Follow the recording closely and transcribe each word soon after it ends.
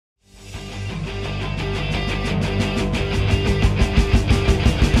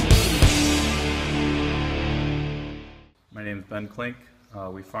Ben Klink.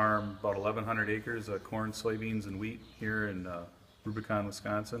 We farm about 1,100 acres of corn, soybeans, and wheat here in Rubicon,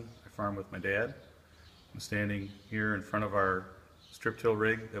 Wisconsin. I farm with my dad. I'm standing here in front of our strip till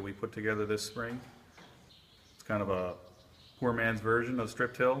rig that we put together this spring. It's kind of a poor man's version of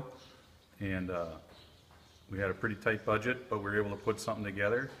strip till, and we had a pretty tight budget, but we were able to put something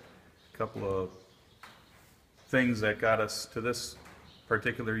together. A couple of things that got us to this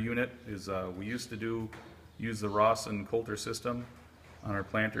particular unit is we used to use the Rawson coulter system on our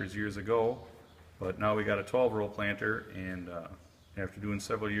planters years ago, but now we got a 12-row planter, and after doing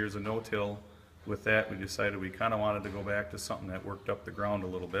several years of no-till with that, we decided we kind of wanted to go back to something that worked up the ground a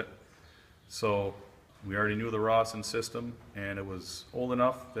little bit. So we already knew the Rawson system, and it was old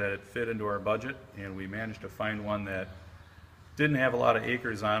enough that it fit into our budget, and we managed to find one that didn't have a lot of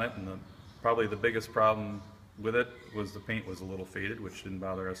acres on it, and probably the biggest problem with it was the paint was a little faded, which didn't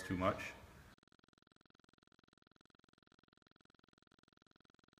bother us too much.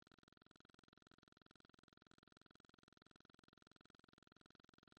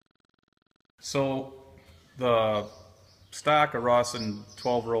 So the stock Rawson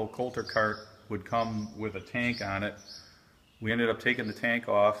 12-row coulter cart would come with a tank on it. We ended up taking the tank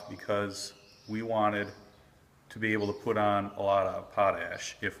off because we wanted to be able to put on a lot of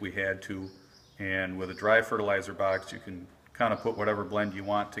potash if we had to. And with a dry fertilizer box, you can kind of put whatever blend you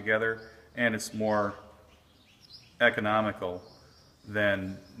want together, and it's more economical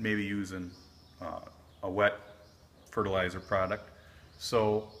than maybe using a wet fertilizer product.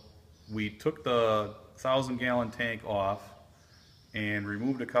 So we took the 1,000-gallon tank off and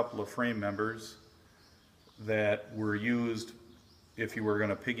removed a couple of frame members that were used if you were going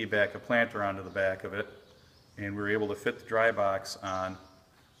to piggyback a planter onto the back of it, and we were able to fit the dry box on.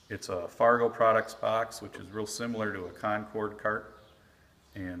 It's a Fargo products box, which is real similar to a Concord cart,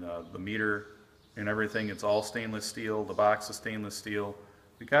 and the meter and everything, it's all stainless steel. The box is stainless steel.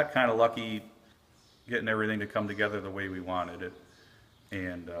 We got kind of lucky getting everything to come together the way we wanted it,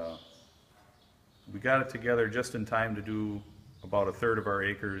 and we got it together just in time to do about a third of our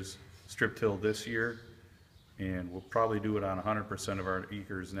acres strip till this year, and we'll probably do it on 100% of our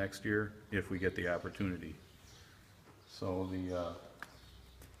acres next year if we get the opportunity. So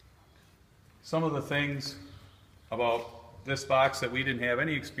some of the things about this box that we didn't have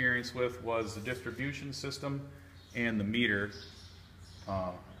any experience with was the distribution system and the meter.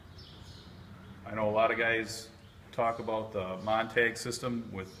 I know a lot of guys talk about the Montag system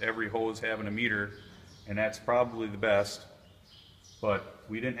with every hose having a meter, and that's probably the best, but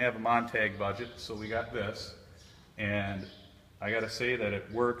we didn't have a Montag budget, so we got this, and I gotta say that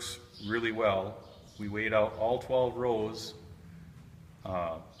it works really well. We weighed out all 12 rows.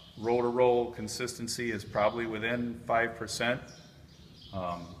 Row to row consistency is probably within 5%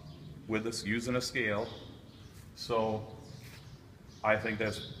 with us using a scale, so I think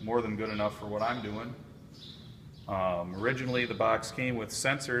that's more than good enough for what I'm doing. Originally the box came with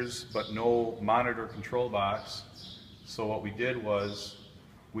sensors but no monitor control box, so what we did was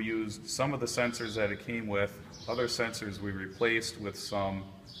we used some of the sensors that it came with. Other sensors we replaced with some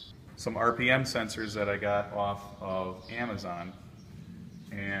RPM sensors that I got off of Amazon,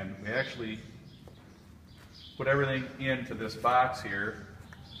 and we actually put everything into this box here.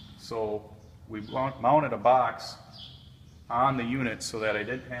 So we mounted a box on the unit so that I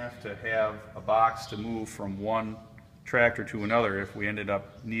didn't have to have a box to move from one tractor to another if we ended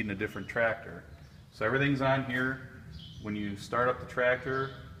up needing a different tractor. So everything's on here. When you start up the tractor,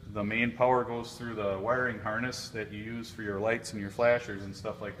 the main power goes through the wiring harness that you use for your lights and your flashers and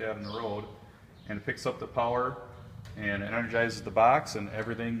stuff like that on the road, and it picks up the power and energizes the box, and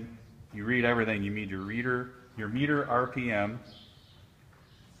everything, you read everything. You need your meter RPM,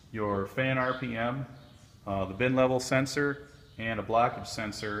 your fan RPM, the bin level sensor, and a blockage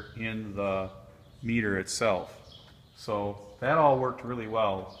sensor in the meter itself. So that all worked really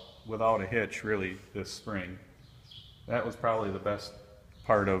well without a hitch really this spring. That was probably the best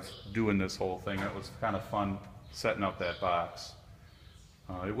part of doing this whole thing. It was kind of fun setting up that box.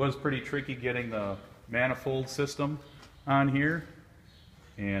 It was pretty tricky getting the manifold system on here,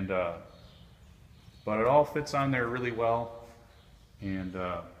 and but it all fits on there really well. And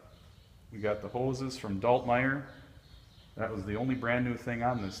we got the hoses from Daltmeyer. That was the only brand new thing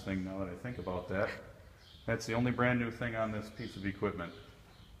on this thing, now that I think about that. That's the only brand new thing on this piece of equipment.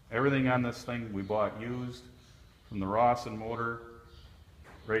 Everything on this thing we bought used, from the Rawson motor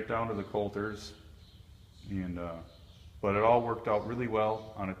right down to the coulters, and but it all worked out really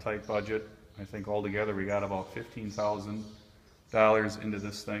well on a tight budget. I think altogether we got about $15,000 into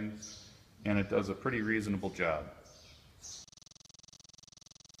this thing, and it does a pretty reasonable job.